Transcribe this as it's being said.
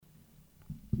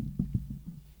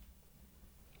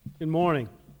Good morning.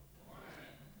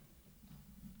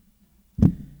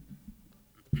 If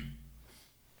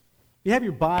you have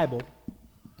your Bible,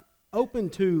 open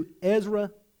to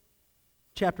Ezra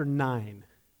chapter 9.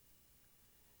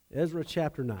 Ezra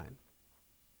chapter 9.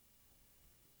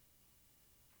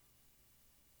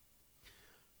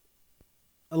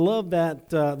 I love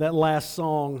that last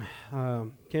song.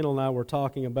 Kendall and I were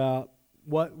talking about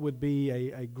what would be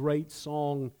a great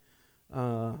song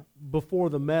before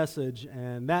the message,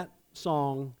 and that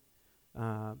song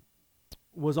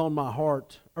was on my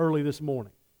heart early this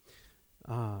morning.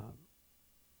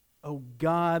 Oh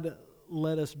God,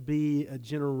 let us be a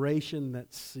generation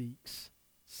that seeks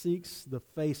the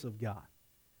face of God,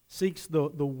 seeks the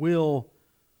will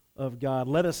of God.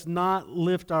 Let us not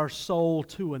lift our soul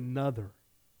to another.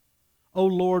 Oh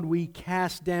Lord, we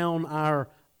cast down our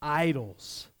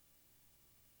idols.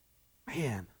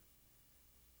 Man,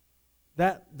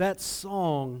 that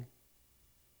song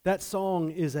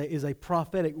is a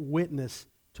prophetic witness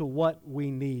to what we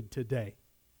need today.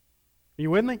 Are you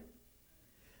with me?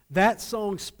 That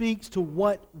song speaks to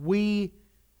what we,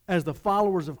 as the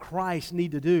followers of Christ,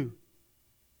 need to do.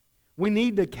 We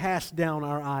need to cast down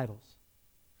our idols.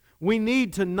 We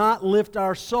need to not lift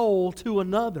our soul to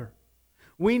another.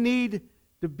 We need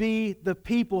to be the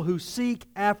people who seek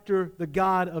after the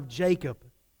God of Jacob.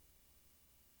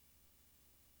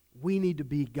 We need to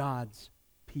be God's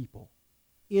people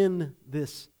in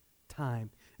this time.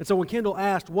 And so when Kendall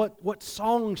asked, what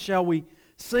song shall we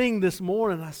sing this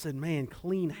morning, I said, man,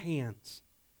 clean hands.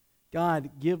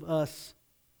 God, give us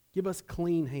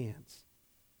clean hands.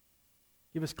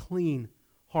 Give us clean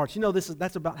hearts. You know,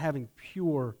 that's about having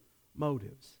pure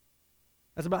motives.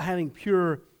 That's about having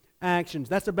pure actions.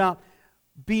 That's about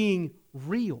being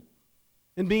real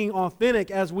and being authentic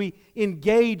as we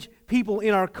engage people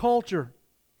in our culture.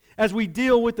 As we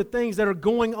deal with the things that are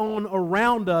going on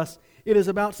around us, it is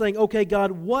about saying, okay,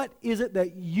 God, what is it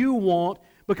that you want?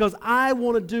 Because I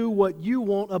want to do what you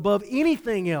want above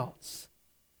anything else.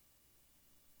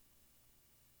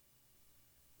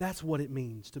 That's what it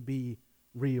means to be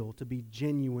real, to be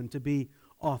genuine, to be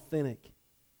authentic.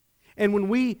 And when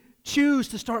we choose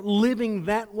to start living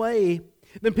that way,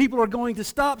 then people are going to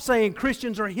stop saying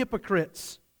Christians are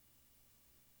hypocrites.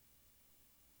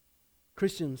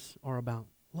 Christians are about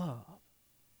love.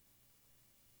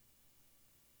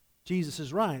 Jesus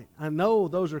is right. I know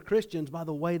those are Christians by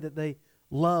the way that they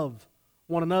love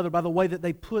one another, by the way that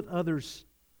they put others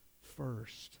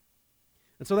first.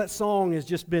 And so that song has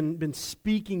just been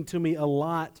speaking to me a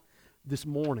lot this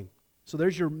morning. So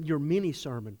there's your mini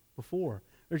sermon before.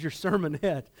 There's your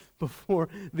sermonette before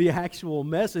the actual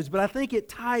message. But I think it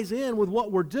ties in with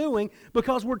what we're doing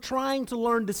because we're trying to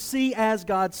learn to see as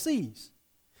God sees.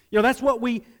 You know, that's what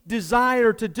we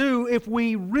desire to do if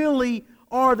we really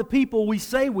are the people we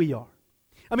say we are.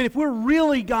 I mean, if we're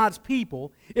really God's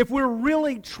people, if we're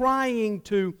really trying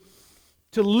to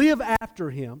live after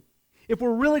Him, if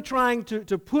we're really trying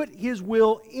to put His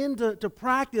will into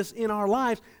practice in our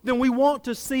lives, then we want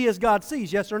to see as God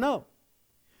sees, yes or no?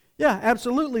 Yeah,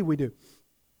 absolutely we do.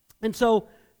 And so,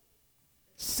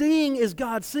 seeing as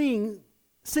God sees,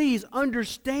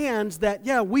 understands that,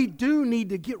 yeah, we do need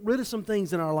to get rid of some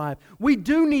things in our life. We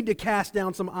do need to cast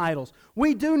down some idols.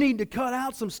 We do need to cut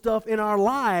out some stuff in our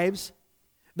lives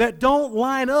that don't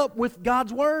line up with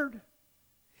God's Word.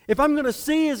 If I'm going to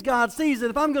see as God sees, and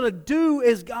if I'm going to do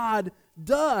as God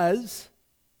does,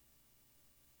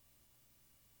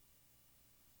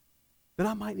 then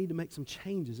I might need to make some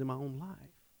changes in my own life.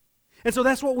 And so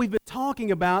that's what we've been talking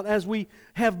about as we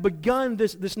have begun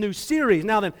this new series.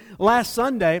 Now then, last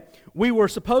Sunday, we were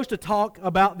supposed to talk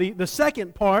about the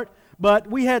second part, but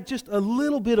we had just a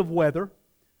little bit of weather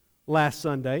last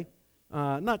Sunday.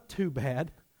 Not too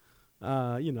bad.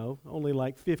 Only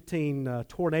like 15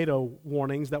 tornado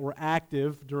warnings that were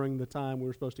active during the time we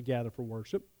were supposed to gather for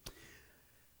worship.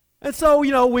 And so,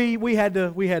 we had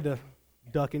to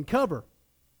duck and cover.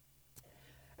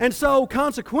 And so,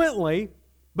 consequently,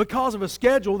 because of a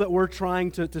schedule that we're trying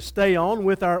to stay on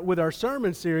with our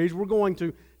sermon series, we're going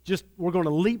to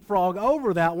leapfrog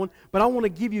over that one, but I want to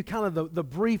give you kind of the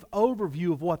brief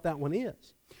overview of what that one is.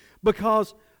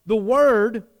 Because the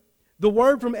word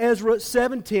from Ezra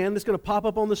 7:10, that's going to pop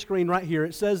up on the screen right here,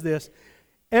 it says this: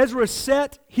 Ezra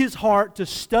set his heart to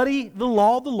study the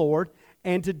law of the Lord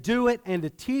and to do it and to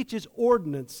teach his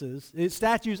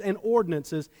statutes and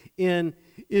ordinances in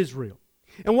Israel.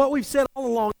 And what we've said all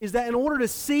along is that in order to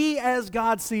see as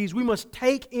God sees, we must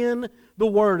take in the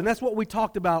Word. And that's what we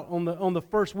talked about on the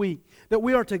first week, that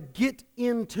we are to get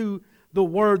into the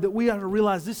Word, that we ought to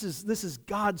realize this is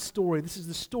God's story. This is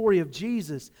the story of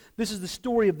Jesus. This is the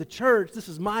story of the church. This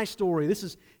is my story. This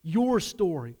is your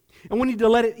story. And we need to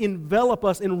let it envelop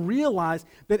us and realize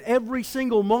that every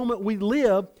single moment we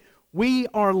live, we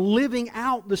are living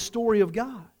out the story of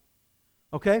God.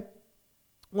 Okay?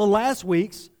 Well, last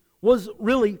week's was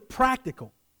really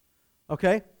practical.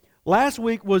 Okay? Last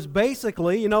week was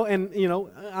basically,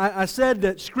 I said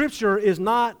that Scripture is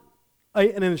not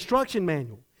an instruction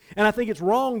manual. And I think it's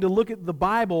wrong to look at the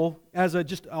Bible as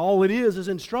just all it is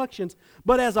instructions.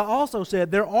 But as I also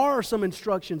said, there are some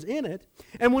instructions in it.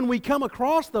 And when we come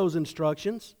across those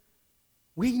instructions,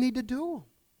 we need to do them.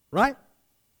 Right?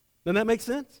 Doesn't that make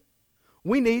sense?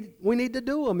 We need to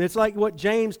do them. It's like what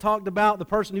James talked about, the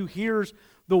person who hears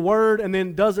the Word and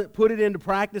then doesn't put it into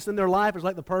practice in their life. It's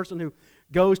like the person who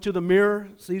goes to the mirror,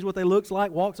 sees what they look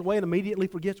like, walks away, and immediately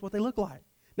forgets what they look like.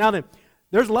 Now then,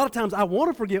 there's a lot of times I want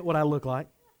to forget what I look like.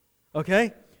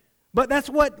 Okay? But that's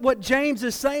what James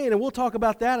is saying, and we'll talk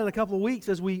about that in a couple of weeks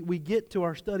as we get to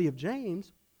our study of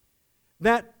James,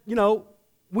 that,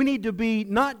 we need to be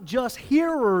not just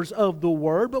hearers of the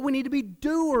Word, but we need to be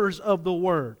doers of the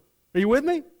Word. Are you with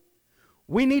me?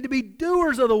 We need to be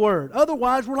doers of the Word.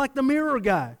 Otherwise, we're like the mirror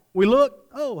guy. We look,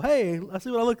 oh, hey, I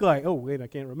see what I look like. Oh, wait, I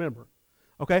can't remember.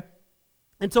 Okay?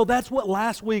 And so that's what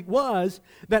last week was,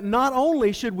 that not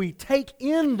only should we take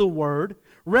in the Word,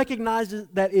 recognize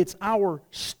that it's our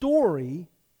story,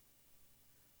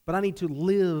 but I need to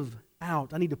live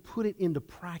out. I need to put it into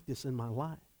practice in my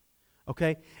life.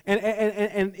 Okay?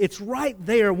 And it's right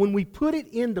there when we put it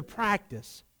into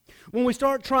practice, when we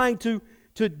start trying to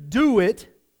do it,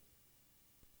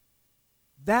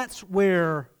 that's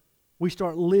where we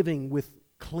start living with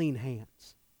clean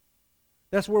hands.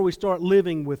 That's where we start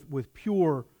living with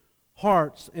pure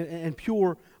hearts and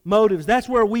pure motives. That's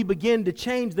where we begin to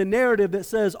change the narrative that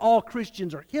says all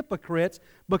Christians are hypocrites,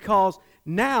 because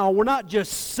now we're not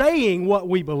just saying what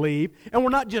we believe and we're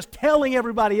not just telling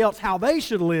everybody else how they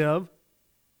should live.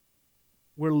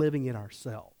 We're living it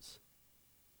ourselves.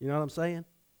 You know what I'm saying?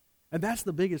 And that's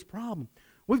the biggest problem.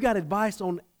 We've got advice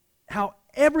on how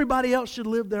everybody else should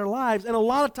live their lives, and a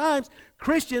lot of times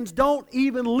Christians don't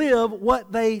even live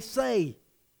what they say.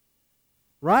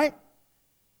 Right?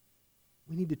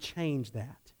 We need to change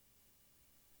that.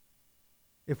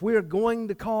 If we are going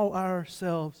to call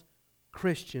ourselves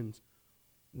Christians,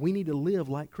 we need to live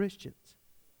like Christians.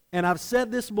 And I've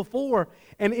said this before,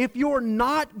 and if you're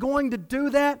not going to do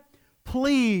that,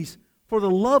 please, for the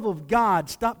love of God,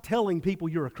 stop telling people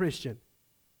you're a Christian.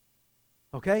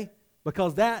 Okay?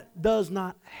 Because that does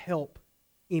not help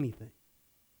anything.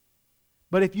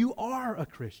 But if you are a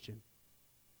Christian,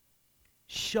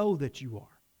 show that you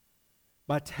are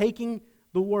by taking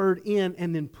the Word in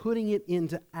and then putting it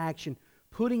into action,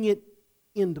 putting it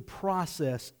into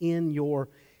process in your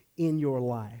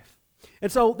life. And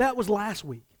so that was last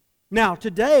week. Now,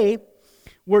 today,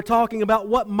 we're talking about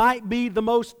what might be the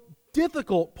most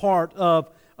difficult part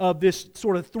of this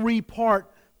sort of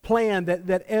three-part plan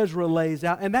that Ezra lays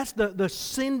out, and that's the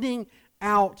sending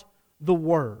out the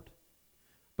Word.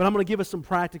 But I'm going to give us some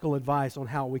practical advice on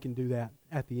how we can do that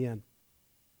at the end.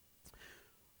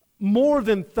 More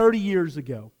than 30 years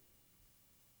ago,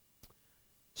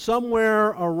 somewhere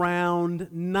around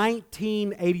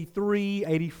 1983,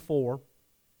 84,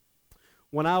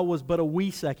 when I was but a wee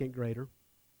second grader,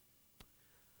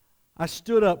 I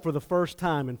stood up for the first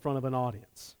time in front of an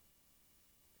audience.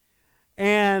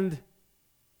 And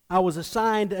I was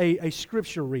assigned a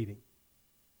scripture reading.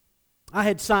 I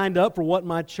had signed up for what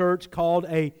my church called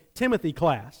a Timothy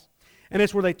class. And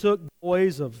it's where they took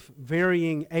boys of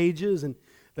varying ages, and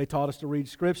they taught us to read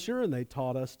Scripture, and they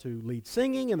taught us to lead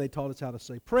singing, and they taught us how to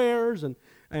say prayers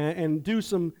and do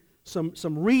some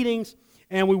readings.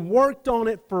 And we worked on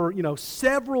it for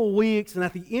several weeks. And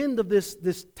at the end of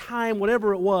this time,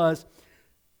 whatever it was,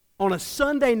 on a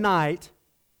Sunday night,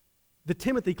 the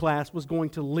Timothy class was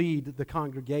going to lead the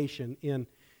congregation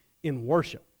in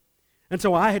worship. And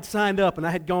so I had signed up, and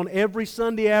I had gone every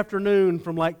Sunday afternoon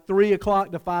from like 3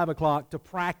 o'clock to 5 o'clock to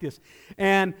practice.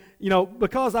 And,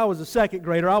 because I was a second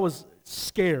grader, I was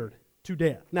scared to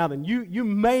death. Now then, you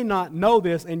may not know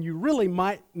this, and you really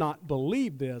might not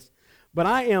believe this, but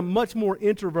I am much more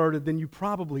introverted than you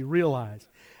probably realize.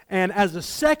 And as a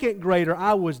second grader,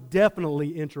 I was definitely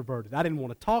introverted. I didn't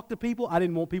want to talk to people. I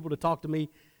didn't want people to talk to me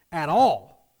at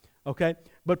all. Okay?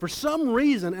 But for some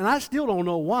reason, and I still don't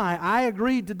know why, I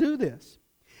agreed to do this.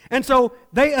 And so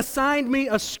they assigned me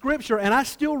a scripture, and I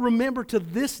still remember to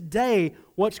this day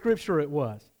what scripture it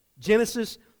was.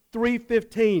 Genesis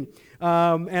 3:15.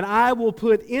 And I will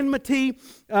put enmity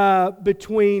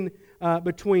between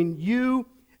you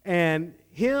and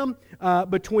him,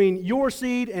 between your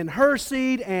seed and her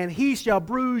seed, and he shall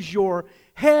bruise your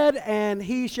head, and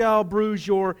he shall bruise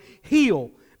your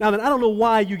heel. Now, then, I don't know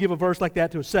why you give a verse like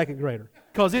that to a second grader,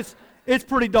 because it's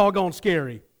pretty doggone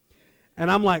scary. And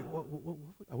I'm like,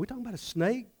 are we talking about a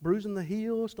snake bruising the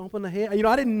heel, stomping the head?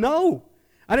 I didn't know.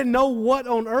 I didn't know what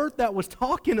on earth that was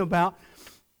talking about.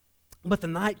 But the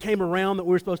night came around that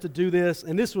we were supposed to do this,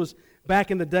 and this was back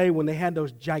in the day when they had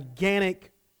those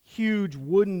gigantic, huge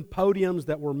wooden podiums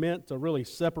that were meant to really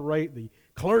separate the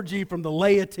clergy from the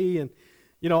laity and,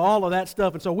 all of that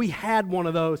stuff. And so we had one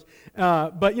of those.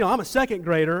 But, I'm a second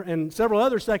grader, and several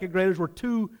other second graders were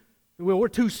we're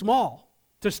too small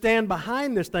to stand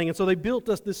behind this thing. And so they built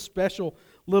us this special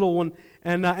little one,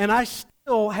 and I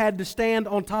still had to stand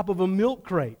on top of a milk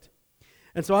crate.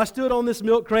 And so I stood on this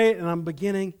milk crate, and I'm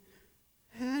beginning,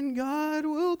 and God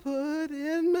will put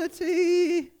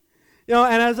enmity.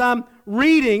 And as I'm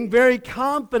reading very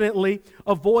confidently,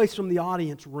 a voice from the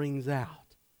audience rings out.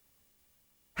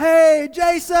 Hey,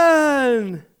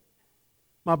 Jason!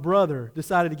 My brother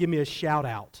decided to give me a shout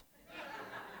out.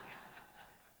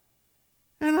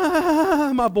 And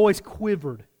my voice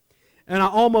quivered, and I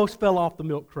almost fell off the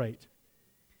milk crate.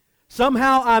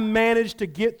 Somehow I managed to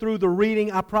get through the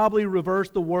reading. I probably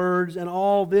reversed the words and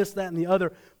all this, that, and the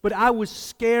other. But I was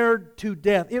scared to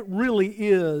death. It really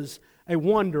is a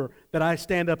wonder that I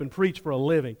stand up and preach for a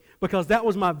living, because that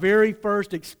was my very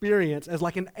first experience as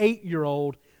like an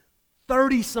 8-year-old,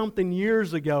 30-something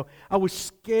years ago. I was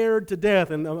scared to death.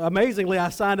 And amazingly, I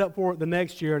signed up for it the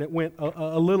next year, and it went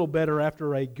a little better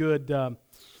after a good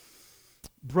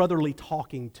brotherly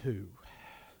talking to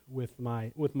with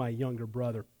my younger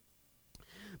brother.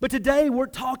 But today we're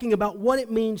talking about what it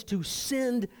means to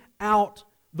send out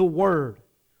the Word.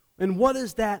 And what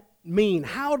does that mean?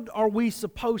 How are we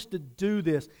supposed to do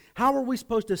this? How are we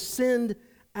supposed to send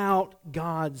out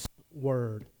God's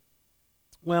Word?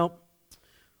 Well,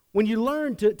 when you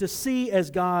learn to see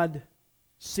as God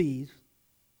sees,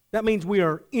 that means we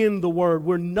are in the Word.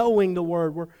 We're knowing the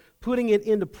Word. We're putting it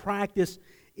into practice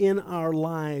in our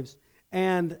lives.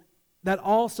 And that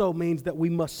also means that we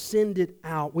must send it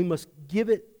out. We must give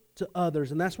it to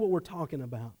others, and that's what we're talking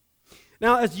about.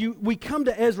 Now, as we come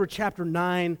to Ezra chapter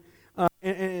 9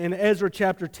 and Ezra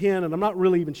chapter 10, and I'm not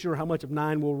really even sure how much of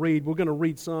 9 we'll read. We're going to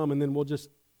read some, and then we'll just,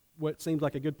 what seems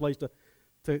like a good place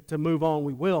to move on,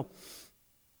 we will.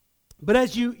 But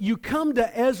as you come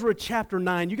to Ezra chapter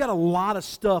 9, you got a lot of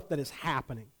stuff that is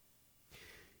happening.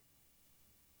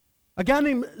 A guy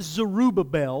named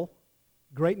Zerubbabel,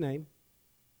 great name,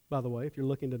 by the way, if you're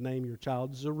looking to name your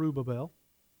child Zerubbabel.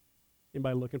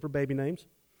 Anybody looking for baby names?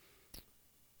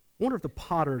 I wonder if the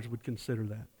Potters would consider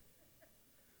that.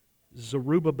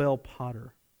 Zerubbabel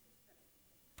Potter.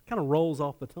 Kind of rolls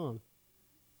off the tongue.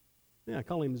 Yeah, I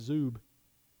call him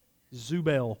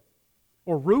Zubel,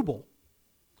 or Rubel.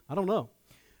 I don't know.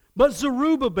 But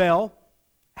Zerubbabel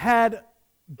had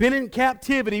been in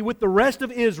captivity with the rest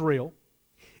of Israel.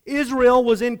 Israel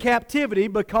was in captivity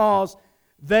because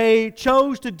they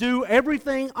chose to do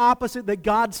everything opposite that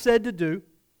God said to do.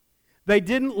 They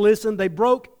didn't listen. They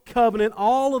broke covenant,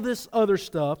 all of this other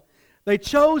stuff. They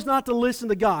chose not to listen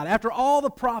to God. After all the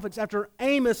prophets, after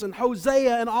Amos and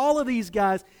Hosea and all of these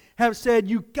guys have said,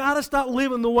 you've got to stop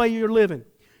living the way you're living.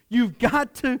 You've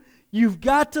got to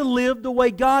live the way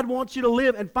God wants you to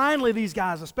live. And finally, these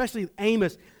guys, especially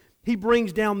Amos, he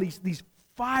brings down these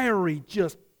fiery,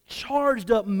 just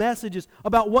charged up messages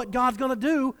about what God's going to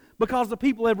do because the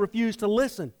people have refused to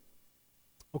listen.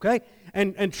 Okay?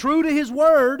 And true to His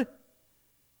word,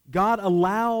 God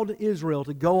allowed Israel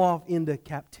to go off into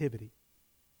captivity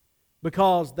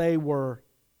because they were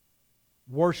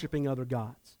worshiping other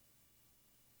gods.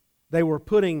 They were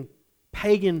putting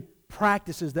pagan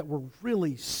practices that were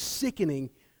really sickening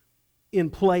in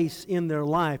place in their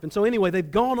life. And so anyway, they've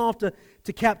gone off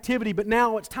to captivity, but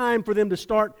now it's time for them to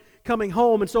start coming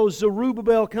home. And so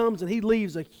Zerubbabel comes and he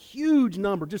leaves a huge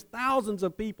number, just thousands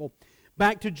of people,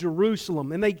 back to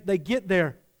Jerusalem. And they get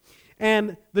there.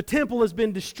 And the temple has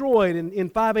been destroyed in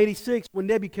 586 when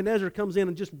Nebuchadnezzar comes in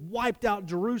and just wiped out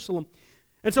Jerusalem.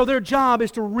 And so their job is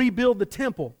to rebuild the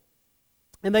temple.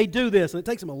 And they do this, and it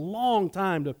takes them a long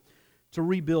time to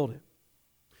rebuild it.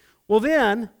 Well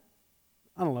then,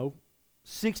 I don't know,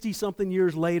 60-something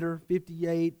years later,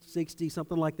 58, 60,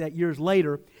 something like that years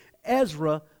later,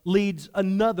 Ezra leads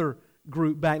another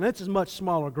group back. Now, it's a much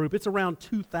smaller group. It's around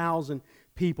 2,000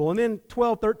 people. And then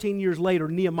 12, 13 years later,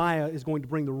 Nehemiah is going to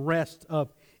bring the rest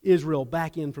of Israel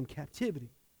back in from captivity.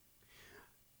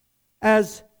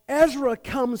 As Ezra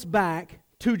comes back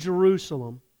to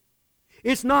Jerusalem,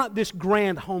 it's not this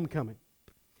grand homecoming.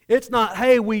 It's not,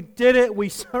 hey, we did it, we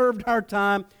served our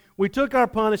time, We took our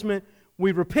punishment.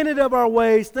 We've repented of our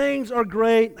ways. Things are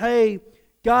great. Hey,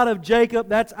 God of Jacob,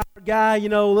 that's our guy.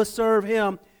 Let's serve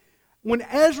him. When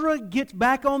Ezra gets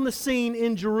back on the scene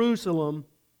in Jerusalem,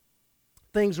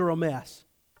 things are a mess.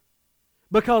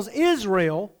 Because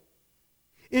Israel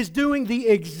is doing the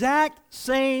exact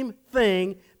same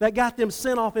thing that got them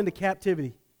sent off into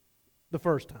captivity the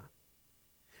first time.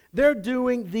 They're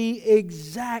doing the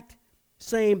exact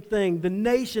same thing. The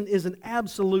nation is an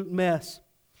absolute mess.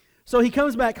 So he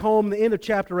comes back home. The end of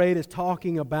chapter 8 is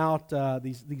talking about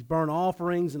these burnt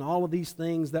offerings and all of these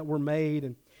things that were made.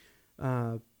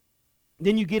 And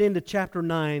then you get into chapter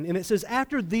 9, and it says,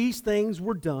 after these things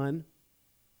were done,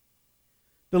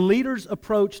 the leaders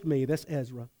approached me, that's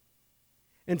Ezra,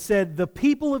 and said, the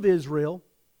people of Israel,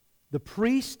 the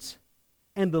priests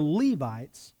and the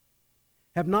Levites,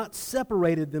 have not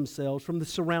separated themselves from the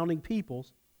surrounding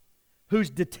peoples, whose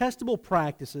detestable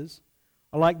practices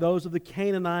are like those of the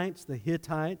Canaanites, the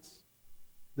Hittites,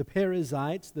 the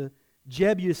Perizzites, the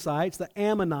Jebusites, the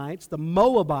Ammonites, the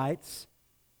Moabites,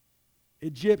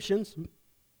 Egyptians,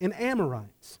 and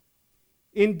Amorites.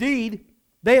 Indeed,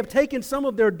 they have taken some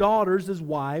of their daughters as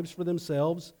wives for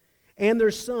themselves and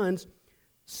their sons,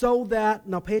 so that,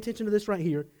 now pay attention to this right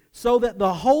here, so that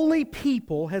the holy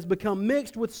people has become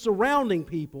mixed with surrounding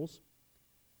peoples.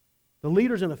 The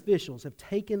leaders and officials have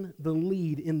taken the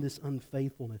lead in this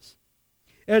unfaithfulness.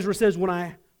 Ezra says, when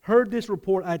I heard this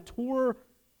report, I tore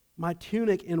my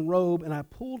tunic and robe, and I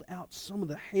pulled out some of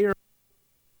the hair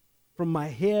from my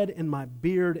head and my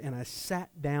beard, and I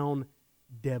sat down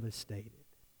devastated.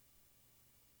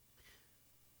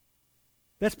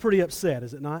 That's pretty upset,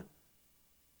 is it not?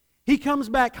 He comes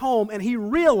back home and he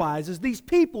realizes these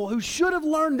people who should have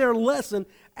learned their lesson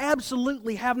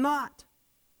absolutely have not.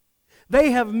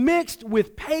 They have mixed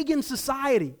with pagan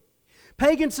society.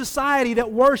 Pagan society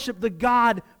that worshiped the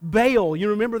god Baal. You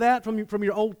remember that from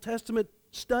your Old Testament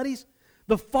studies?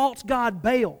 The false god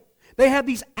Baal. They had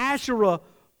these Asherah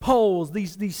poles,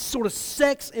 these sort of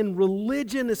sex and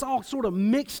religion. It's all sort of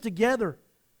mixed together.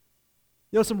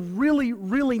 Some really,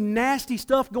 really nasty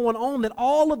stuff going on that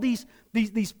all of these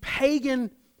pagan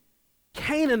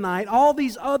Canaanite, all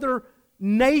these other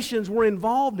nations were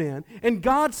involved in. And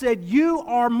God said, you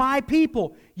are my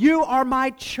people. You are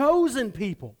my chosen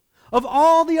people. Of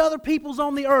all the other peoples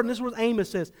on the earth, and this is what Amos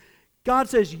says, God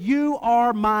says, you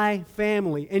are my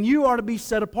family, and you are to be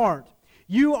set apart.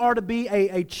 You are to be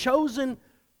a chosen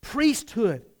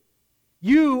priesthood.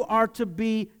 You are to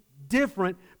be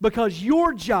different because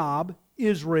your job,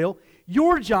 Israel,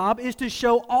 your job is to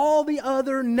show all the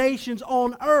other nations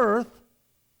on earth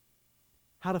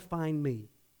how to find me.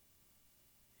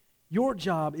 Your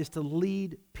job is to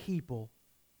lead people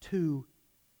to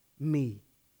me,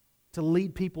 to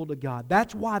lead people to God.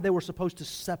 That's why they were supposed to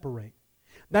separate.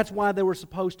 That's why they were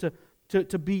supposed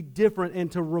to be different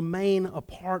and to remain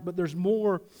apart. But there's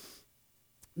more.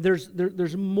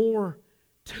 There's more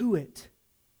to it.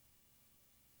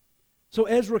 So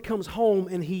Ezra comes home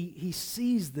and he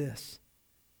sees this.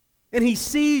 And he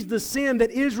sees the sin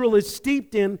that Israel is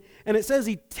steeped in. And it says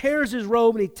he tears his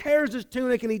robe and he tears his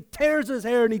tunic and he tears his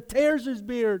hair and he tears his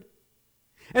beard.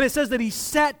 And it says that he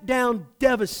sat down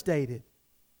devastated.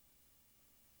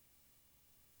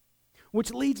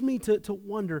 Which leads me to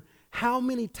wonder, how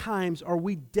many times are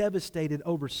we devastated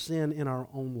over sin in our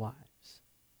own lives?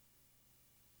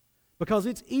 Because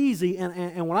it's easy,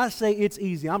 and when I say it's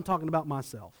easy, I'm talking about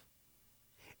myself.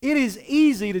 It is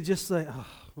easy to just say, oh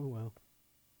well.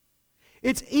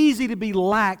 It's easy to be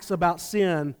lax about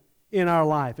sin in our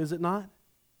life, is it not?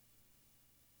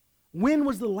 When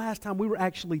was the last time we were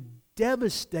actually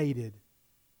devastated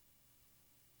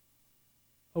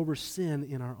over sin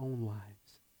in our own lives?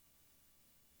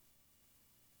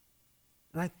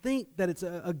 And I think that it's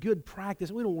a good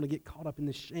practice. We don't want to get caught up in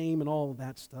the shame and all of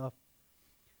that stuff.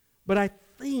 But I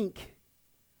think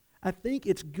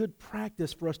it's good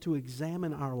practice for us to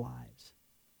examine our lives,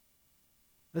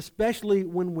 especially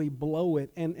when we blow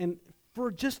it. And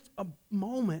for just a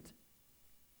moment,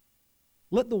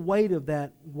 let the weight of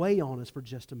that weigh on us for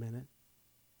just a minute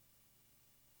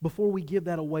before we give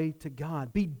that away to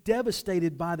God. Be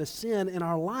devastated by the sin in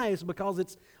our lives, because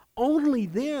it's only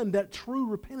then that true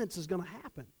repentance is going to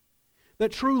happen.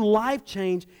 That true life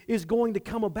change is going to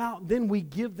come about. Then we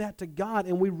give that to God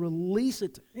and we release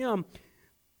it to Him.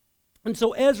 And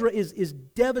so Ezra is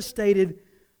devastated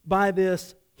by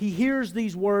this. He hears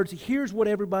these words. He hears what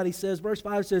everybody says. Verse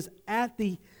 5 says, at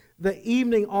the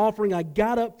evening offering, I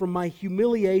got up from my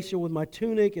humiliation with my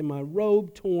tunic and my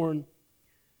robe torn.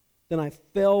 Then I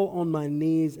fell on my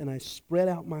knees and I spread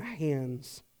out my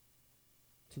hands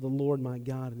to the Lord my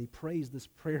God, and he prays this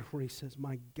prayer where he says,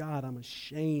 my God, I'm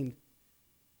ashamed.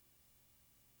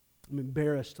 I'm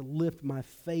embarrassed to lift my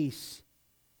face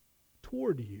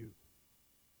toward you.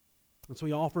 And so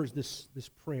he offers this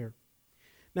prayer.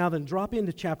 Now then, drop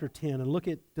into chapter 10 and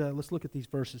let's look at these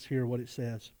verses here, what it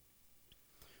says.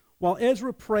 While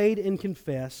Ezra prayed and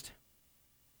confessed,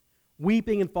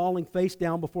 weeping and falling face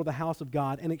down before the house of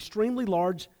God, an extremely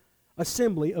large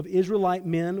assembly of Israelite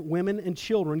men, women, and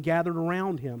children gathered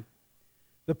around him.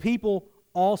 The people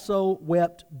also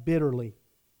wept bitterly.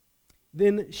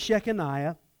 Then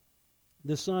Shechaniah,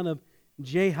 the son of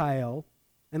Jehiel,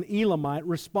 an Elamite,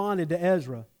 responded to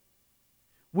Ezra,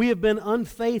 we have been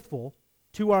unfaithful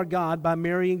to our God by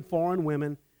marrying foreign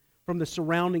women from the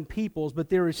surrounding peoples, but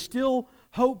there is still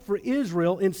hope for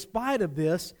Israel in spite of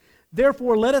this.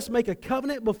 Therefore, let us make a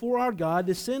covenant before our God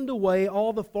to send away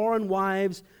all the foreign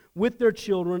wives with their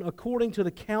children according to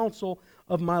the counsel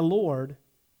of my Lord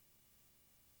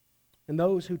and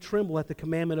those who tremble at the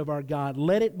commandment of our God.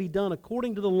 Let it be done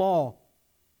according to the law.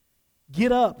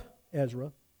 Get up,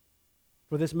 Ezra,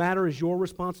 for this matter is your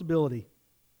responsibility.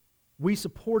 We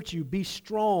support you. Be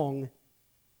strong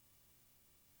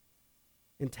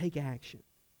and take action.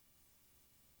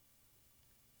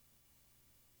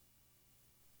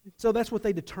 So that's what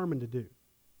they determined to do.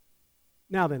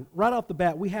 Now then, right off the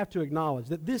bat, we have to acknowledge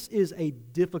that this is a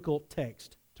difficult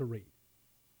text to read.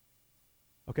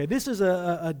 Okay, this is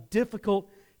a difficult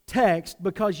text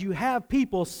because you have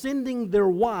people sending their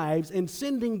wives and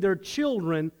sending their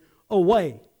children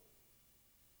away.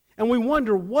 And we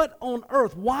wonder, what on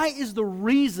earth, why is the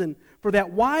reason for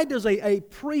that? Why does a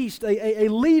priest, a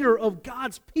leader of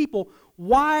God's people,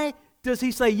 why does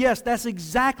he say, yes, that's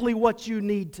exactly what you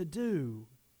need to do?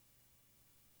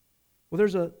 Well,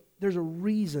 there's a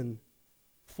reason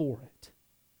for it.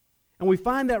 And we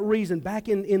find that reason back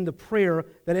in the prayer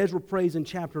that Ezra prays in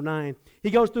chapter 9.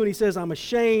 He goes through and he says, I'm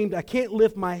ashamed, I can't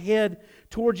lift my head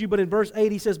towards you. But in verse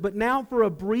 8 he says, but now for a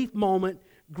brief moment,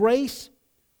 grace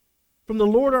from the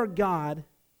Lord our God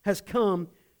has come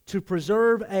to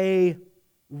preserve a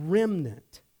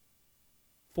remnant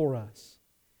for us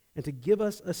and to give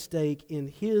us a stake in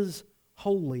His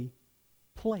holy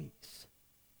place.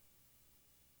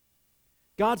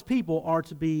 God's people are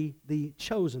to be the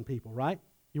chosen people, right?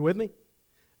 You with me?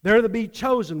 They're to be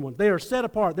chosen ones. They are set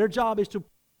apart. Their job is to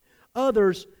point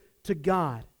others to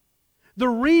God. The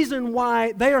reason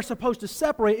why they are supposed to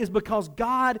separate is because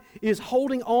God is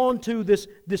holding on to this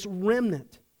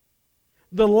remnant.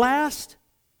 The last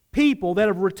people that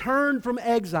have returned from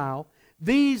exile,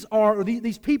 these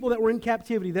people that were in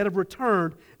captivity that have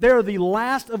returned, they are the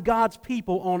last of God's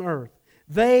people on earth.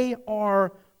 They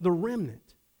are the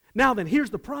remnant. Now then, here's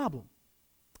the problem.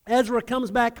 Ezra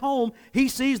comes back home. He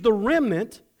sees the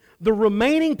remnant, the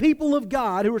remaining people of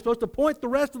God who are supposed to point the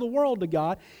rest of the world to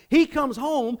God. He comes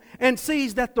home and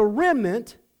sees that the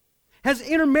remnant has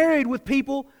intermarried with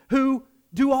people who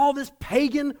do all this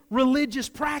pagan religious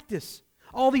practice,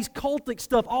 all these cultic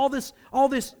stuff, all this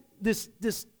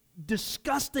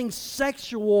disgusting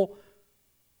sexual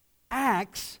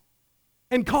acts,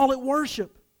 and call it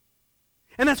worship.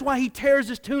 And that's why he tears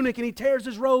his tunic, and he tears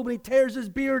his robe, and he tears his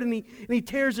beard, and he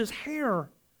tears his hair.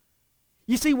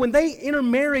 You see, when they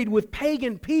intermarried with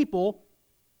pagan people,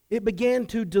 it began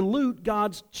to dilute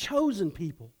God's chosen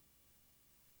people.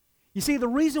 You see, the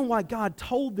reason why God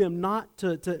told them not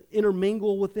to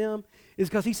intermingle with them is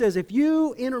because He says, if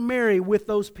you intermarry with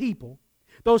those people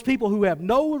who have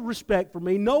no respect for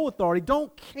me, no authority,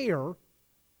 don't care,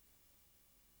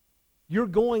 you're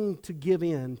going to give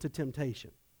in to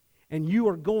temptation. And you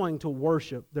are going to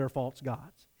worship their false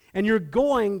gods. And you're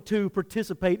going to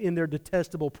participate in their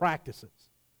detestable practices.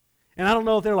 And I don't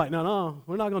know if they're like, no,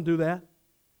 we're not going to do that.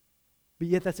 But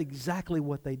yet that's exactly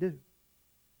what they do.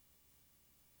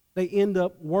 They end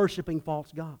up worshiping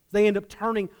false gods. They end up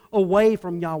turning away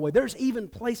from Yahweh. There's even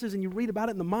places, and you read about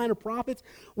it in the Minor Prophets,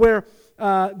 where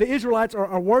the Israelites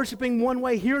are worshiping one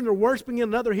way here, and they're worshiping in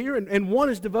another here, and one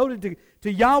is devoted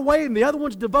to Yahweh, and the other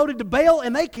one's devoted to Baal,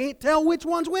 and they can't tell which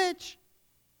one's which.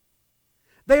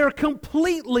 They are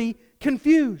completely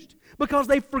confused because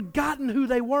they've forgotten who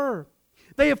they were.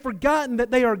 They have forgotten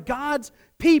that they are God's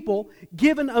people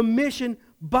given a mission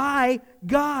by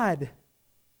God.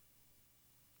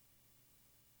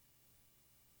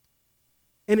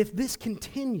 And if this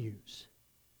continues,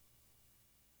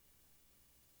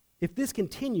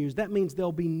 that means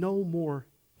there'll be no more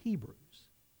Hebrews.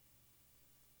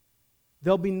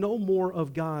 There'll be no more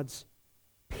of God's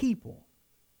people.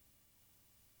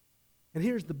 And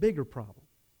here's the bigger problem.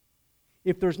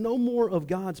 If there's no more of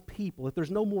God's people, if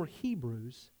there's no more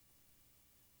Hebrews,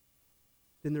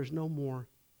 then there's no more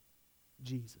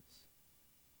Jesus.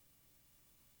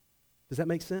 Does that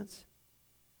make sense?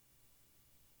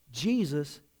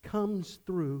 Jesus comes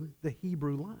through the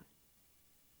Hebrew line.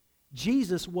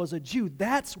 Jesus was a Jew.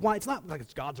 That's why, it's not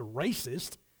like God's a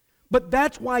racist, but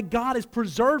that's why God is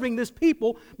preserving this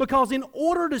people, because in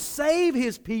order to save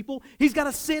His people, He's got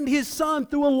to send His Son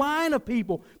through a line of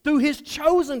people, through His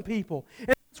chosen people. And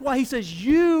that's why He says,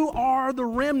 you are the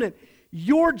remnant.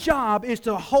 Your job is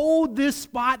to hold this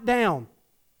spot down.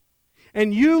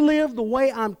 And you live the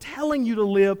way I'm telling you to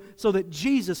live so that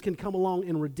Jesus can come along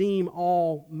and redeem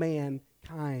all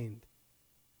mankind.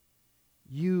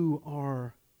 You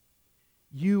are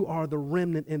the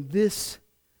remnant, and this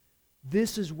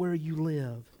is where you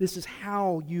live. This is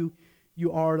how you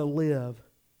are to live.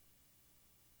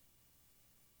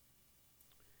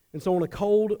 And so on a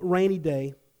cold, rainy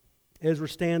day, Ezra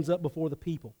stands up before the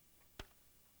people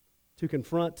to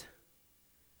confront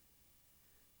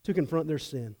their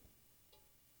sin.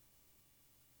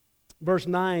 Verse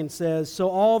 9 says, "So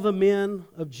all the men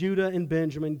of Judah and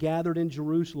Benjamin gathered in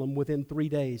Jerusalem within 3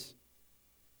 days.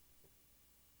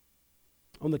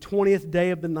 On the 20th day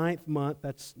of the 9th month,"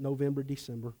 that's November,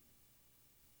 December,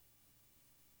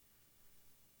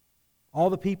 "all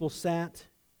the people sat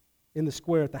in the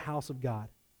square at the house of God,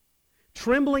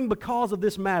 trembling because of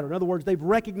this matter." In other words, they've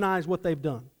recognized what they've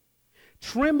done.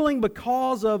 Trembling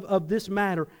because of this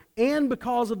matter and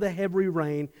because of the heavy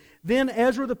rain. Then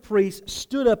Ezra the priest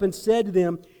stood up and said to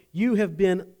them, "You have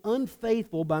been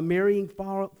unfaithful by marrying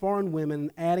foreign women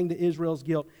and adding to Israel's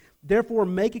guilt. Therefore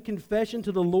make a confession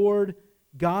to the Lord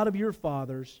God of your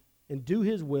fathers, and do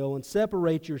His will, and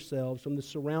separate yourselves from the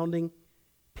surrounding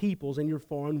peoples and your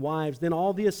foreign wives." Then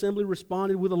all the assembly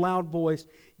responded with a loud voice,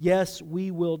 "Yes,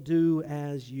 we will do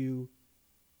as you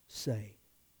say."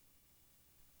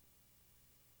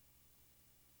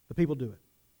 The people do it.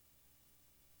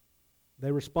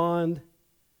 They respond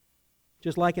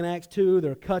just like in Acts 2.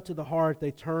 They're cut to the heart.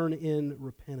 They turn in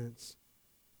repentance.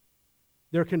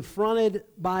 They're confronted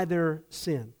by their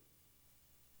sin.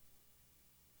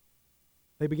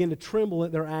 They begin to tremble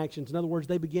at their actions. In other words,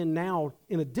 they begin now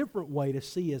in a different way to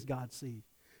see as God sees.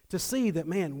 To see that,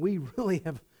 man, we really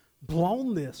have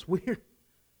blown this. We're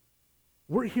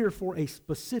here for a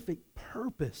specific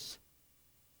purpose.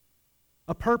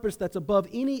 A purpose that's above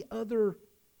any other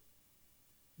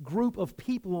group of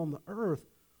people on the earth.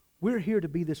 We're here to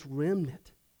be this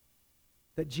remnant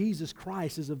that Jesus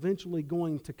Christ is eventually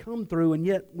going to come through, and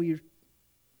yet we're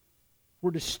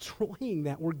destroying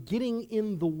that. We're getting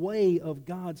in the way of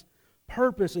God's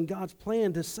purpose and God's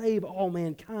plan to save all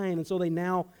mankind. And so they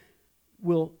now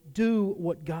will do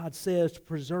what God says to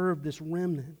preserve this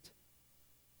remnant.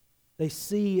 They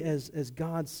see as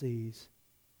God sees.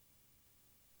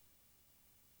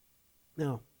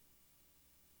 Now,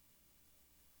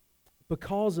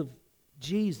 because of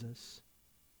Jesus,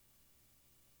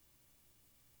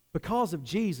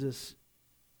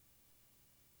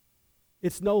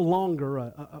 it's no longer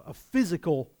a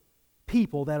physical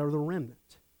people that are the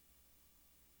remnant.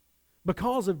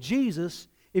 Because of Jesus,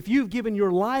 if you've given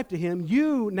your life to Him,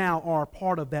 you now are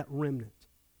part of that remnant.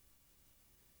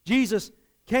 Jesus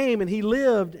came and He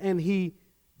lived and He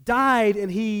died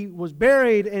and He was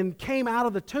buried and came out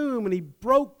of the tomb, and He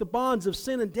broke the bonds of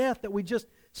sin and death that we just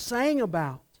sang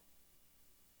about.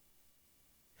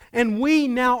 And we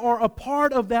now are a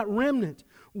part of that remnant.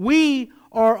 We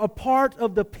are a part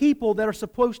of the people that are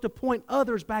supposed to point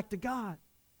others back to God.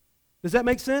 Does that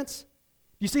make sense?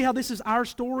 You see how this is our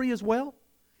story as well?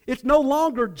 It's no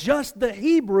longer just the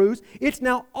Hebrews. It's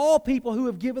now all people who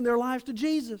have given their lives to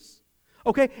Jesus.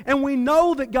 Okay? And we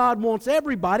know that God wants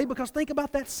everybody, because think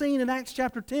about that scene in Acts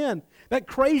chapter 10. That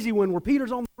crazy one where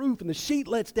Peter's on the roof and the sheet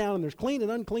lets down and there's clean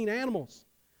and unclean animals.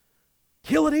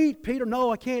 Kill and eat. Peter,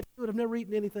 no, I can't do it. I've never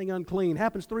eaten anything unclean.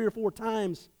 Happens 3 or 4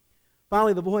 times.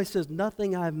 Finally, the voice says,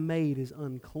 "Nothing I've made is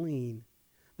unclean."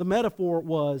 The metaphor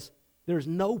was, there's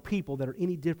no people that are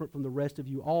any different from the rest of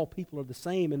you. All people are the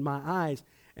same in my eyes,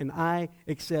 and I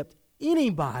accept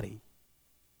anybody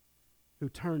who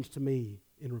turns to me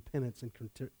in repentance and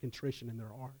contrition in their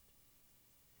heart.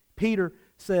 Peter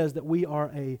says that we are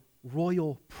a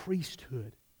royal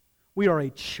priesthood. We are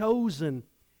a chosen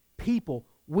people.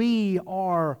 We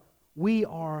are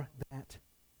that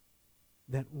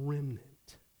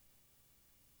remnant.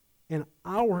 And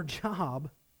our job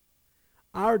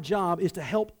is to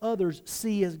help others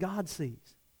see as God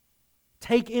sees.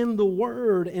 Take in the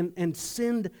Word and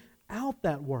send out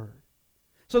that Word.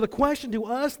 So the question to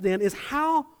us then is,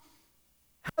 how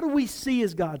do we see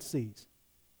as God sees?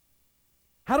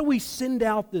 How do we send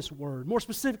out this Word? More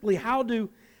specifically, how do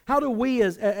we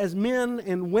as men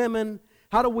and women,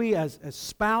 How do we as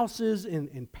spouses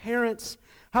and parents,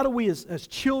 how do we as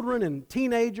children and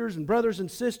teenagers and brothers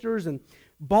and sisters and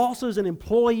bosses and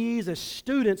employees, as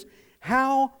students,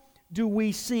 how do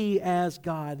we see as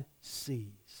God sees?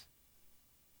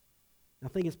 I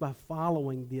think it's by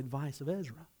following the advice of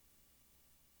Ezra.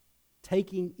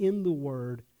 Taking in the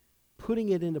Word, putting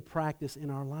it into practice in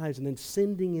our lives, and then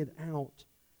sending it out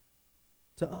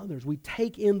to others. We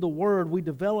take in the Word, we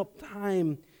develop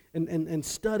time and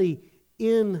study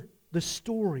in the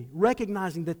story,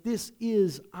 recognizing that this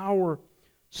is our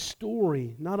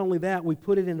story. Not only that, we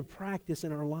put it into practice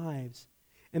in our lives,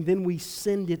 and then we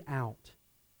send it out.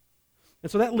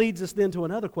 And so that leads us then to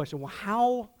another question.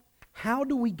 Well, how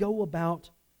do we go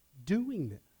about doing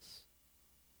this?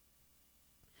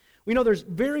 We know there's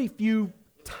very few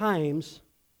times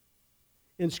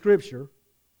in Scripture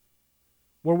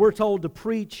where we're told to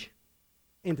preach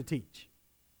and to teach.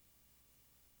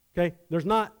 Okay? There's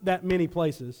not that many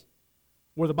places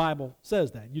where the Bible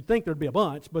says that. You'd think there'd be a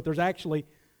bunch, but there's actually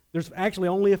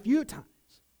only a few times.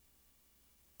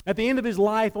 At the end of his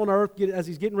life on earth, as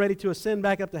he's getting ready to ascend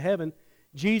back up to heaven,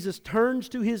 Jesus turns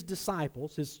to his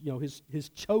disciples, his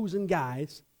chosen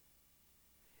guys,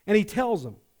 and he tells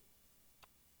them,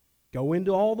 go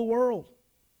into all the world.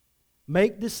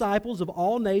 Make disciples of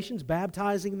all nations,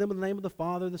 baptizing them in the name of the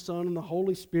Father, the Son, and the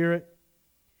Holy Spirit,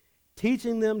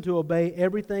 teaching them to obey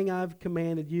everything I've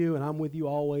commanded you, and I'm with you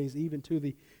always, even to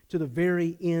the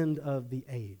very end of the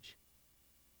age.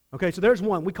 Okay, so there's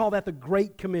one. We call that the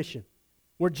Great Commission,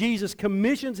 where Jesus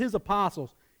commissions his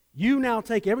apostles. You now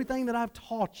take everything that I've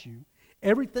taught you,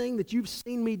 everything that you've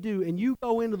seen me do, and you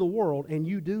go into the world and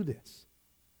you do this.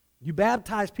 You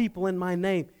baptize people in my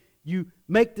name. You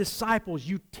make disciples.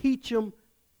 You teach them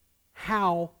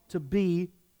how to be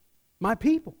my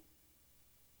people.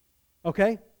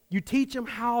 Okay? You teach them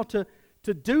how to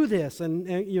do this. And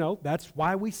that's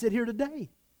why we sit here today.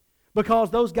 Because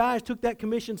those guys took that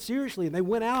commission seriously, and they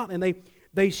went out and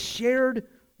they shared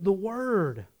the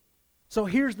word. So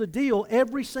here's the deal.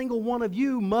 Every single one of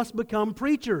you must become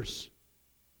preachers.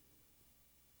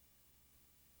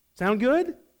 Sound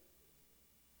good?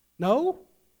 No?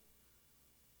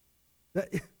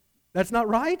 That's not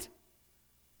right?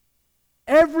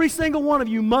 Every single one of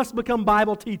you must become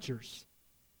Bible teachers,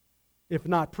 if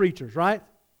not preachers, right?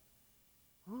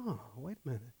 Oh, wait a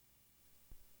minute.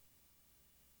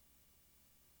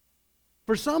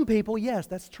 For some people, yes,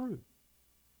 that's true.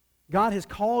 God has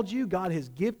called you. God has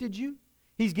gifted you.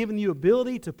 He's given you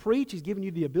ability to preach. He's given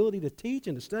you the ability to teach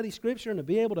and to study Scripture and to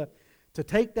be able to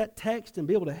take that text and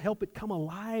be able to help it come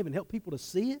alive and help people to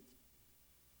see it.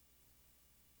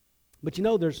 But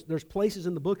there's places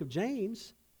in the book of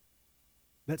James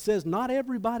that says not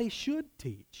everybody should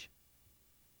teach.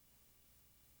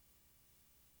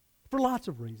 For lots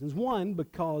of reasons. One,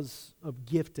 because of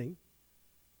gifting.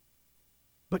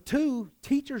 But two,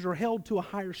 teachers are held to a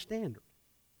higher standard.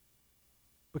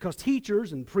 Because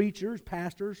teachers and preachers,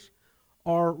 pastors,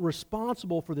 are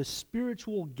responsible for the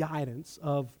spiritual guidance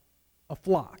of a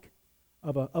flock,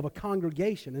 of a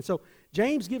congregation. And so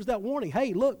James gives that warning.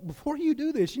 Hey, look, before you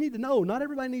do this, you need to know not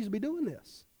everybody needs to be doing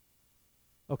this.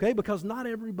 Okay? Because not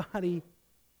everybody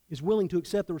is willing to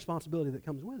accept the responsibility that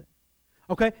comes with it.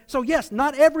 Okay? So yes,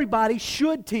 not everybody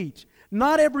should teach.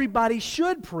 Not everybody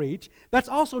should preach. That's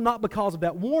also not because of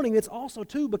that warning. It's also,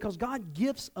 too, because God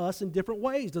gifts us in different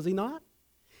ways, does He not?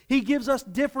 He gives us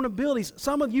different abilities.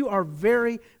 Some of you are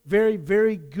very, very,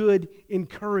 very good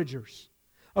encouragers.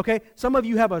 Okay? Some of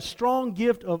you have a strong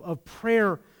gift of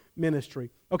prayer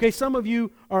ministry. Okay? Some of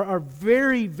you are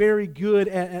very, very good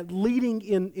at leading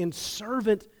in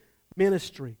servant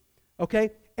ministry.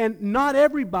 Okay? And not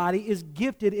everybody is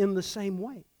gifted in the same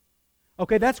way.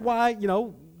 Okay? That's why,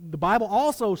 the Bible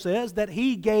also says that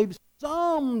He gave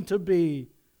some to be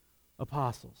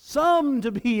apostles, some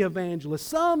to be evangelists,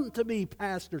 some to be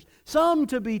pastors, some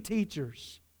to be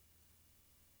teachers.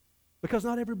 Because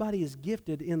not everybody is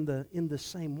gifted in the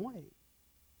same way.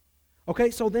 Okay,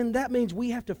 so then that means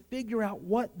we have to figure out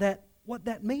what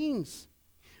that means.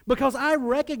 Because I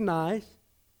recognize,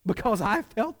 because I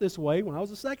felt this way when I was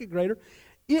a second grader,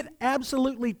 it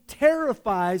absolutely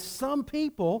terrifies some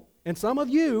people, and some of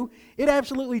you, it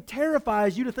absolutely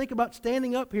terrifies you to think about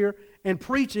standing up here and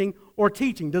preaching or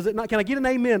teaching. Does it not? Can I get an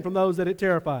amen from those that it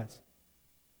terrifies?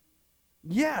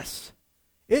 Yes.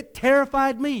 It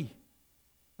terrified me.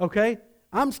 Okay?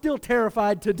 I'm still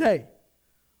terrified today.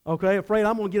 Okay? Afraid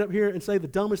I'm going to get up here and say the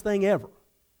dumbest thing ever.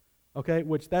 Okay?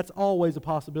 Which that's always a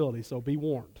possibility, so be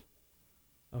warned.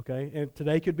 Okay? And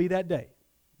today could be that day.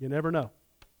 You never know.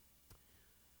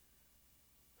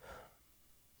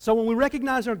 So when we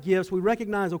recognize our gifts, we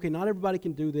recognize, okay, not everybody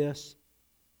can do this.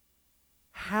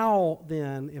 how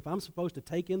then, if I'm supposed to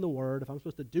take in the Word, if I'm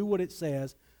supposed to do what it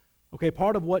says, okay,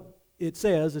 part of what it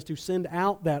says is to send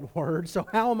out that Word. So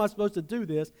how am I supposed to do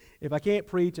this if I can't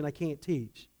preach and I can't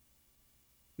teach?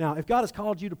 Now, if God has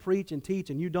called you to preach and teach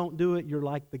and you don't do it, you're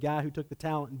like the guy who took the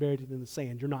talent and buried it in the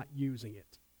sand. You're not using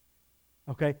it.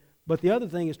 Okay? But the other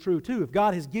thing is true too. If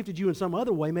God has gifted you in some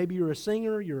other way, maybe you're a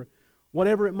singer, you're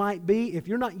whatever it might be, if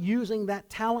you're not using that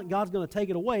talent, God's going to take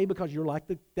it away because you're like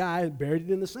the guy who buried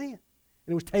it in the sand.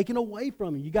 And it was taken away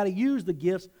from you. You got to use the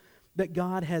gifts that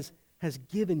God has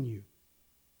given you.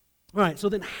 All right, so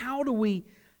then how do we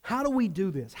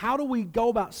do this? How do we go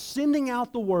about sending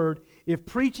out the Word if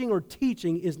preaching or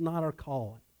teaching is not our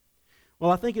calling? Well,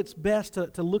 I think it's best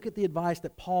to look at the advice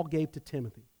that Paul gave to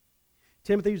Timothy.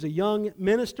 Timothy was a young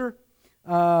minister,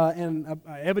 and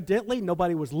evidently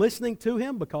nobody was listening to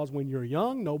him because when you're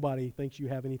young, nobody thinks you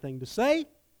have anything to say.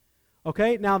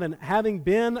 Okay, now then, having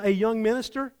been a young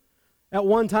minister at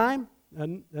one time,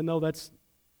 and I know that's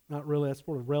not really, that's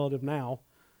sort of relative now,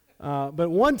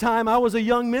 but one time I was a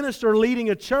young minister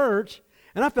leading a church,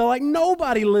 and I felt like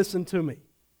nobody listened to me.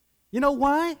 You know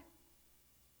why?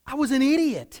 I was an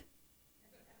idiot.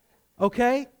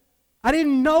 Okay? I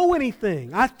didn't know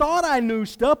anything. I thought I knew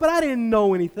stuff, but I didn't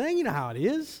know anything. You know how it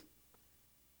is.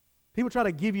 People try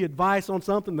to give you advice on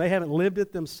something, they haven't lived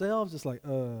it themselves. It's like,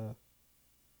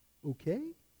 okay?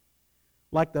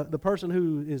 Like the person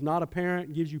who is not a parent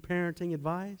and gives you parenting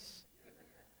advice.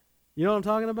 You know what I'm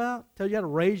talking about? Tell you how to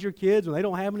raise your kids when they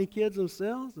don't have any kids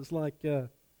themselves. It's like,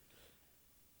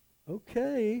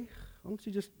 okay, why don't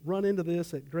you just run into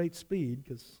this at great speed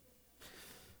because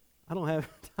I don't have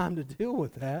time to deal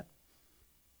with that.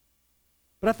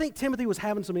 But I think Timothy was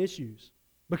having some issues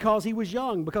because he was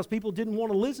young, because people didn't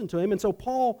want to listen to him. And so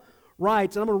Paul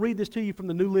writes, and I'm going to read this to you from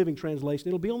the New Living Translation.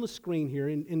 It'll be on the screen here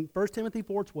in 1 Timothy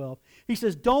 4:12. He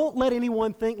says, "Don't let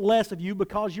anyone think less of you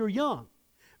because you're young.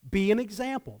 Be an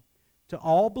example to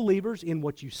all believers in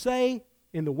what you say,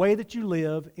 in the way that you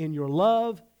live, in your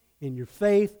love, in your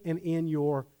faith, and in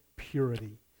your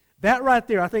purity." That right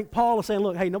there, I think Paul is saying,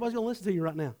 look, hey, nobody's going to listen to you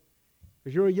right now.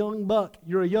 Because you're a young buck,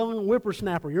 you're a young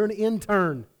whippersnapper, you're an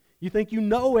intern. You think you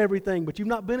know everything, but you've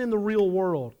not been in the real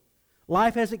world.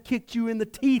 Life hasn't kicked you in the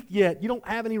teeth yet. You don't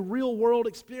have any real world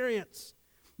experience.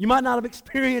 You might not have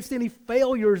experienced any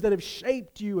failures that have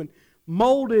shaped you and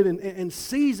molded and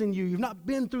seasoned you. You've not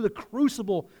been through the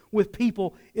crucible with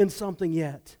people in something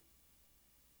yet.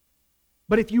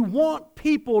 But if you want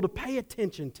people to pay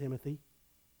attention, Timothy,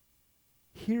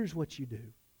 here's what you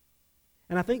do.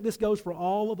 And I think this goes for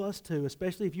all of us too,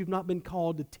 especially if you've not been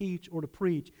called to teach or to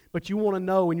preach, but you want to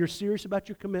know and you're serious about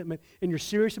your commitment and you're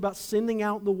serious about sending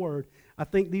out the Word. I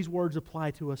think these words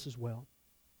apply to us as well.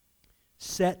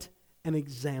 Set an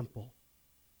example.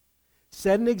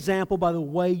 Set an example by the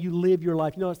way you live your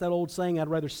life. You know, it's that old saying, I'd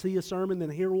rather see a sermon than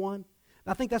hear one.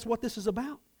 I think that's what this is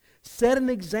about. Set an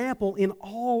example in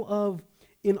all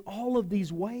of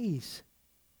these ways.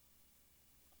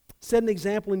 Set an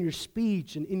example in your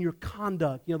speech and in your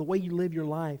conduct, you know, the way you live your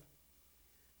life.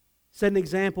 Set an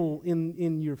example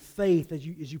in your faith as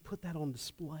you put that on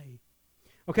display.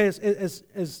 Okay,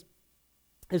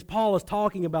 as Paul is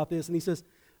talking about this, and he says,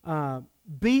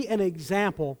 be an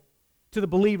example to the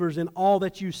believers in all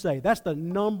that you say. That's the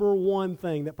number one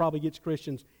thing that probably gets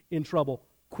Christians in trouble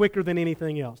quicker than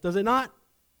anything else. Does it not?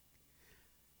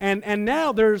 And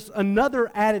now there's another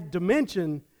added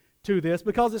dimension to this,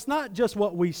 because it's not just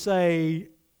what we say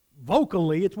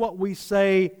vocally, it's what we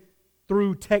say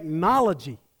through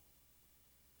technology,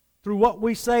 through what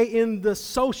we say in the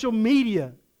social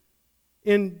media,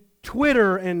 in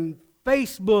Twitter and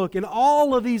Facebook and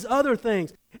all of these other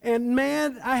things. And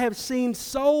man, I have seen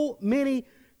so many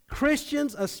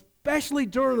Christians, especially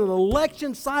during an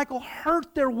election cycle,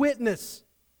 hurt their witness.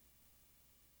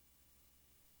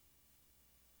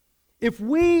 If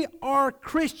we are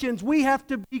Christians, we have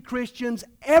to be Christians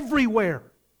everywhere,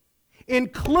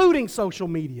 including social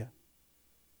media.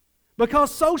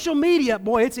 Because social media,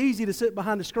 boy, it's easy to sit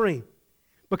behind a screen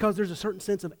because there's a certain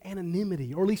sense of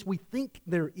anonymity, or at least we think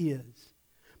there is.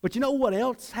 But you know what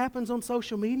else happens on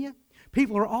social media?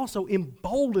 People are also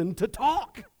emboldened to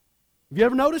talk. Have you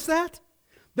ever noticed that?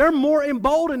 They're more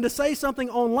emboldened to say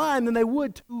something online than they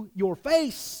would to your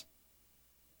face.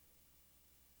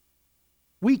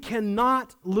 We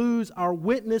cannot lose our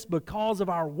witness because of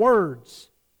our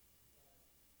words.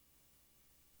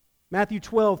 Matthew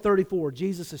 12:34,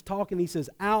 Jesus is talking, he says,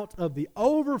 out of the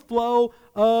overflow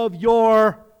of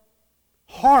your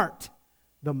heart,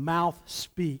 the mouth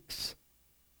speaks.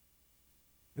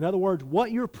 In other words,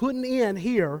 what you're putting in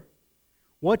here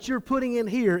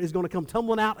is going to come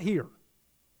tumbling out here.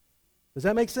 Does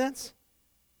that make sense?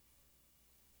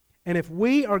 And if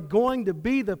we are going to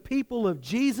be the people of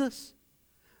Jesus,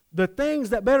 the things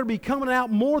that better be coming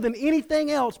out more than anything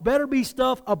else better be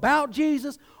stuff about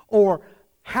Jesus or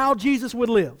how Jesus would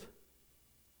live.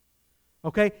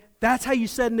 Okay? That's how you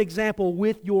set an example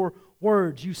with your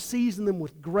words. You season them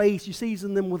with grace. You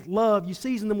season them with love. You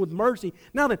season them with mercy.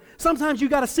 Now then, sometimes you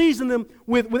got to season them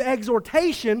with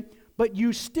exhortation, but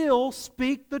you still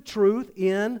speak the truth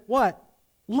in what?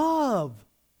 Love.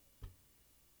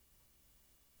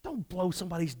 Don't blow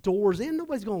somebody's doors in.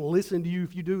 Nobody's going to listen to you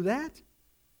if you do that.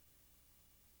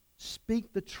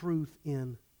 Speak the truth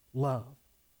in love.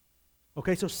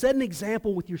 Okay, so set an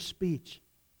example with your speech.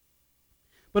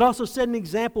 But also set an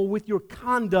example with your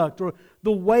conduct or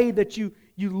the way that you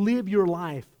live your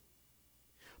life.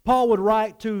 Paul would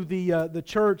write to the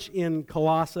church in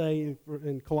Colossae,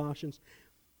 in Colossians.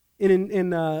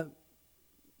 In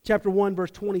chapter 1,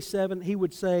 verse 27, he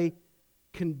would say,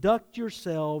 conduct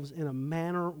yourselves in a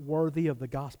manner worthy of the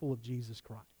gospel of Jesus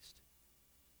Christ.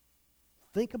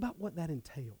 Think about what that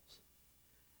entails.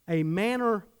 A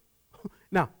manner.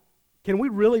 Now, can we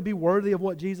really be worthy of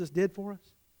what Jesus did for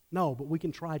us? No, but we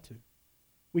can try to.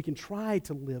 We can try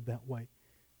to live that way.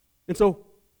 And so,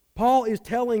 Paul is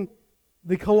telling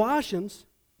the Colossians,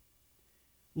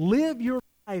 live your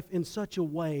life in such a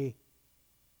way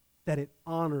that it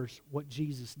honors what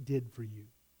Jesus did for you.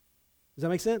 Does that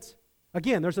make sense?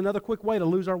 Again, there's another quick way to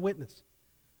lose our witness.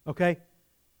 Okay?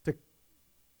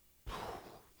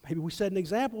 Maybe we set an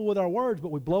example with our words,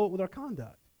 but we blow it with our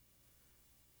conduct.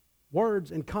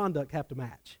 Words and conduct have to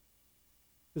match.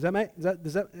 Does that make,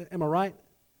 am I right?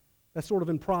 That's sort of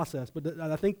in process, but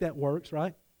I think that works,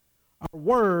 right? Our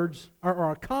words,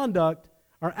 our conduct,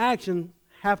 our action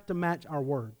have to match our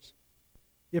words.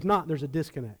 If not, there's a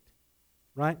disconnect,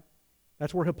 right?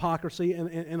 That's where hypocrisy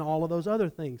and all of those other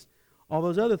things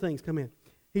come in.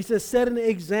 He says, set an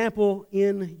example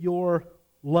in your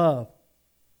love.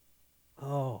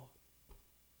 Oh.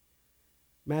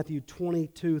 Matthew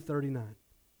 22:39.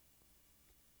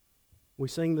 We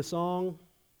sing the song.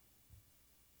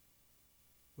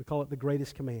 We call it the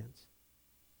greatest commands.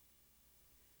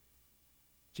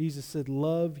 Jesus said,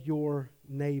 love your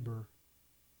neighbor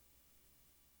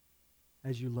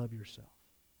as you love yourself.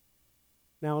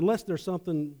 Now, unless there's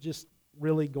something just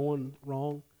really going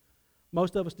wrong,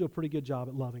 most of us do a pretty good job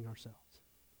at loving ourselves.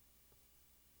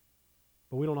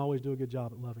 But we don't always do a good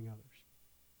job at loving others.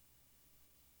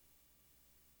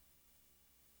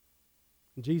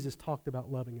 And Jesus talked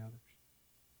about loving others.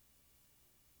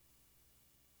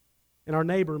 And our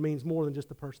neighbor means more than just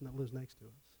the person that lives next to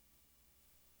us.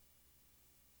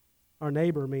 Our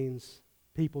neighbor means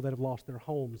people that have lost their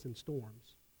homes in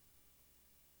storms.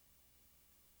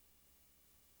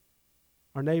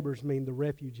 Our neighbors mean the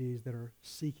refugees that are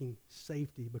seeking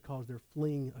safety because they're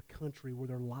fleeing a country where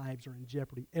their lives are in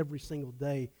jeopardy every single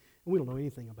day, and we don't know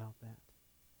anything about that.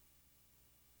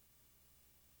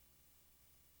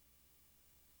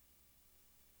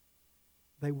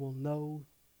 They will know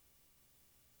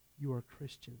you are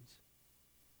Christians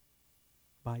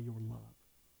by your love.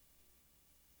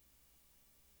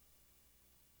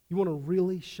 You want to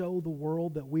really show the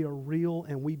world that we are real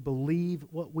and we believe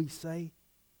what we say?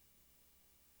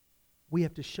 We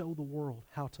have to show the world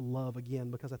how to love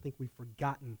again, because I think we've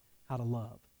forgotten how to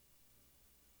love.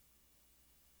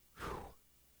 Whew.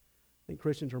 I think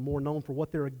Christians are more known for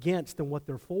what they're against than what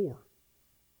they're for.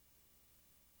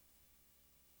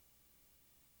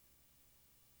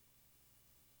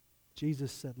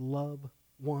 Jesus said, love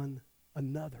one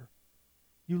another.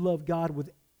 You love God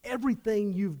with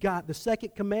everything you've got. The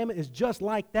second commandment is just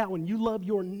like that one. You love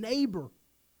your neighbor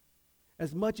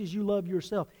as much as you love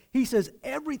yourself. He says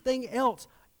everything else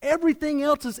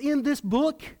is in this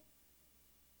book.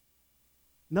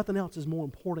 Nothing else is more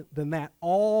important than that.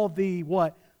 All the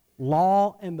what?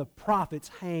 Law and the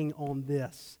prophets hang on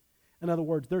this. In other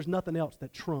words, there's nothing else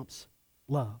that trumps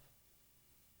love.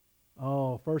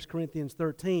 Oh, 1 Corinthians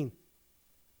 13.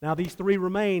 Now these three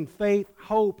remain, faith,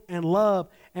 hope, and love.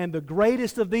 And the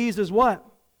greatest of these is what?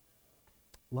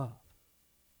 Love.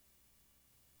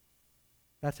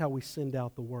 That's how we send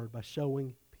out the word, by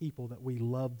showing people that we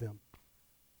love them.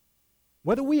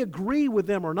 Whether we agree with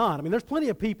them or not. I mean, there's plenty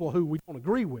of people who we don't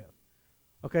agree with.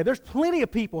 Okay, there's plenty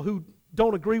of people who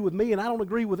don't agree with me and I don't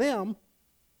agree with them.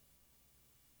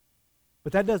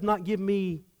 But that does not give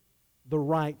me the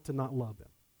right to not love them.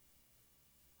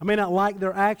 I may not like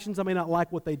their actions, I may not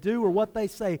like what they do or what they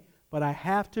say, but I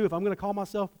have to, if I'm going to call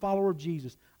myself a follower of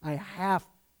Jesus, I have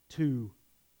to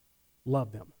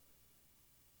love them.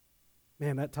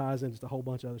 Man, that ties into a whole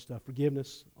bunch of other stuff.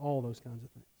 Forgiveness, all those kinds of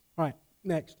things. All right,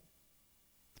 next.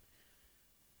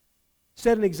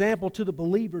 Set an example to the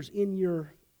believers in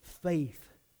your faith.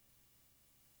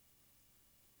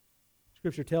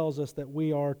 Scripture tells us that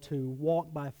we are to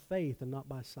walk by faith and not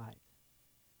by sight.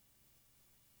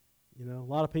 You know, a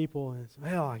lot of people say,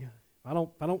 well,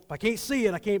 if I can't see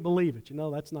it, I can't believe it. You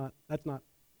know, that's not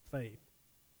faith.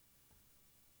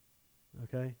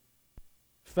 Okay?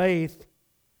 Faith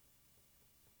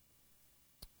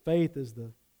is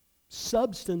the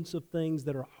substance of things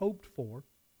that are hoped for.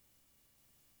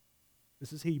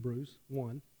 This is Hebrews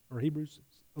 1, or Hebrews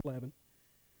 11.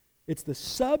 It's the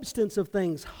substance of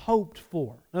things hoped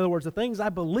for. In other words, the things I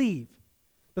believe,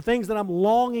 the things that I'm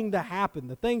longing to happen,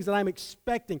 the things that I'm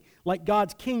expecting, like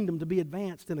God's kingdom to be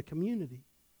advanced in a community.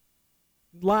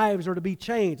 Lives are to be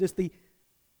changed. It's the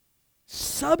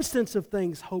substance of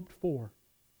things hoped for,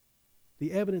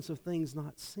 the evidence of things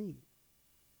not seen.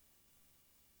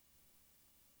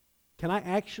 Can I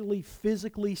actually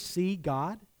physically see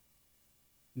God?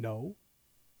 No.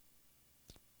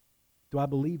 Do I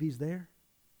believe He's there?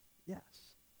 Yes.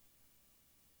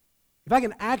 If I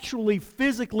can actually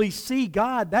physically see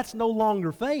God, that's no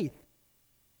longer faith.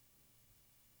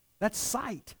 That's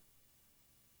sight.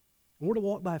 And we're to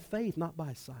walk by faith, not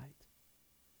by sight.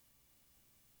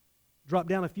 Drop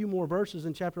down a few more verses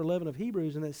in chapter 11 of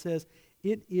Hebrews, and it says,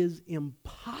 it is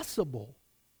impossible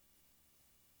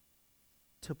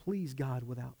to please God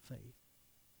without faith.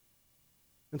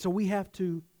 And so we have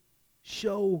to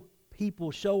show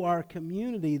people, show our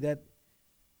community that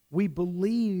we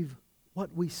believe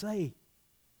what we say.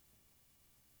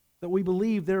 That we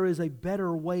believe there is a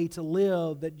better way to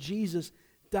live, that Jesus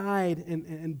died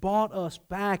and bought us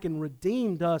back and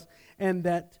redeemed us, and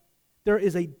that there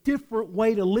is a different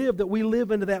way to live, that we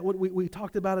live into that. We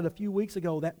talked about it a few weeks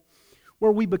ago, that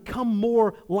where we become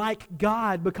more like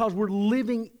God because we're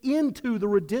living into the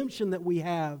redemption that we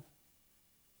have.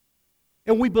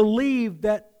 And we believe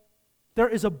that there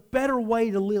is a better way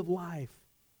to live life.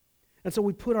 And so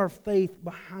we put our faith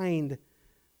behind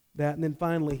that. And then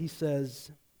finally, he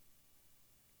says,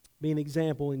 be an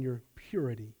example in your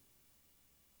purity.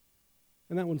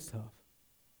 And that one's tough.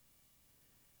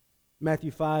 Matthew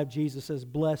 5, Jesus says,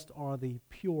 blessed are the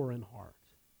pure in heart.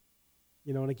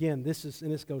 You know, and again, this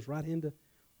goes right into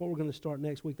what we're going to start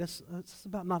next week. It's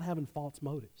about not having false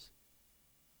motives.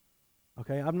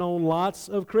 Okay, I've known lots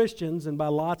of Christians, and by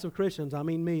lots of Christians, I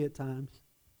mean me at times,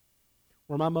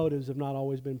 where my motives have not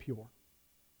always been pure.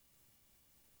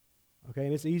 Okay,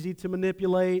 and it's easy to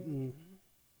manipulate and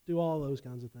do all those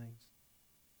kinds of things.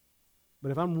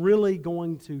 But if I'm really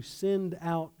going to send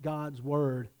out God's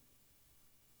word,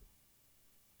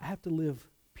 I have to live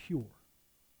pure.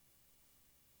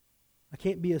 I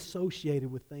can't be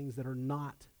associated with things that are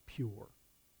not pure.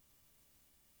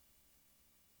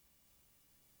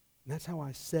 And that's how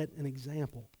I set an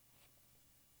example.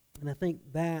 And I think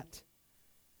that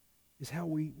is how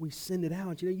we send it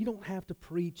out. You know, you don't have to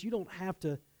preach. You don't have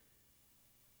to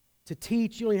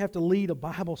teach. You don't even have to lead a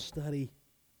Bible study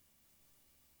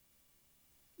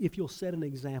if you'll set an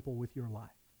example with your life.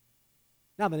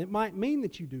 Now then, it might mean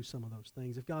that you do some of those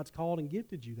things if God's called and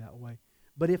gifted you that way.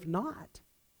 But if not,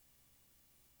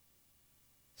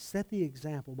 set the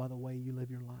example by the way you live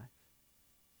your life.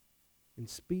 In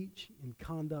speech, in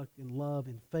conduct, in love,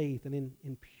 in faith, and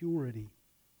in purity.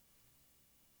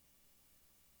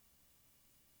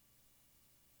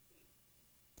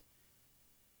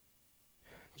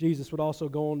 Jesus would also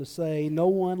go on to say, no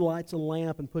one lights a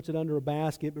lamp and puts it under a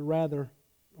basket, but rather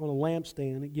on a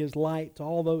lampstand. It gives light to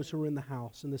all those who are in the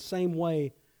house. In the same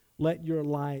way, let your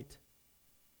light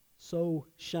so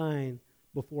shine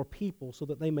before people so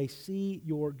that they may see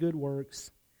your good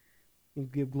works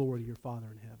and give glory to your Father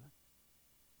in heaven.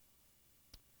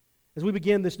 As we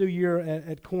begin this new year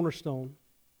at Cornerstone,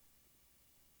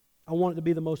 I want it to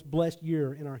be the most blessed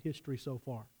year in our history so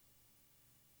far.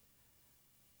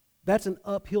 That's an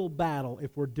uphill battle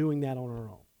if we're doing that on our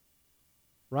own.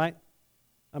 Right?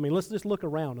 I mean, let's just look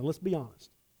around and let's be honest.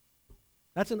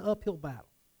 That's an uphill battle.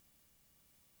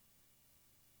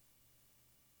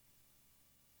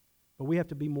 But we have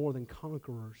to be more than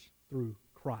conquerors through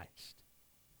Christ.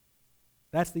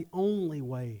 That's the only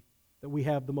way that we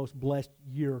have the most blessed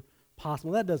year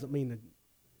possible. That doesn't mean that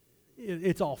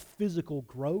it's all physical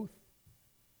growth,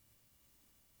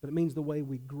 but it means the way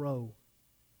we grow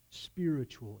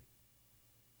spiritually.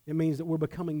 It means that we're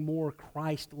becoming more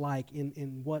Christ-like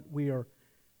in what we are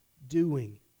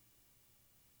doing.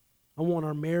 I want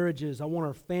our marriages, I want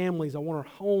our families, I want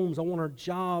our homes, I want our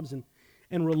jobs and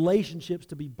relationships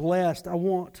to be blessed. I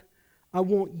want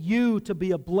you to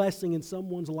be a blessing in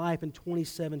someone's life in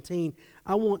 2017.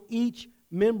 I want each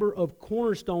member of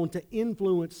Cornerstone to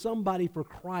influence somebody for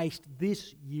Christ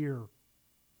this year.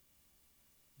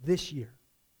 This year.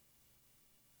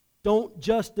 Don't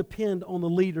just depend on the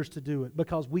leaders to do it,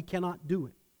 because we cannot do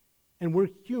it. And we're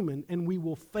human and we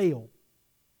will fail.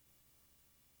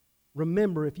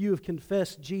 Remember, if you have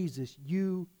confessed Jesus,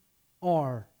 you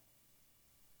are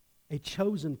a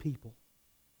chosen people.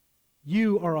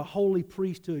 You are a holy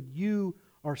priesthood. You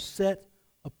are set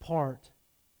apart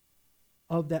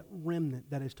of that remnant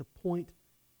that is to point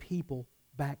people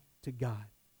back to God,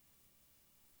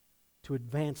 to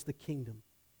advance the kingdom,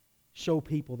 show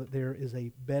people that there is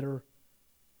a better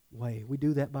way. We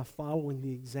do that by following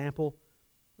the example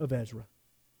of Ezra.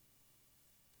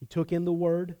 He took in the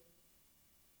Word,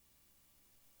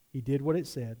 he did what it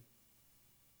said,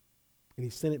 and he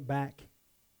sent it back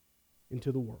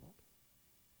into the world.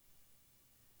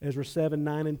 Ezra 7,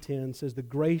 9, and 10 says, the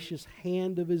gracious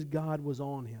hand of his God was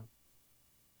on him.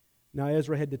 Now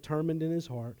Ezra had determined in his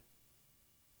heart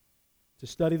to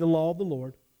study the law of the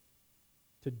Lord,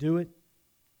 to do it,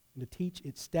 and to teach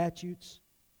its statutes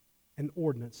and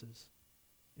ordinances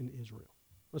in Israel.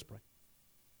 Let's pray.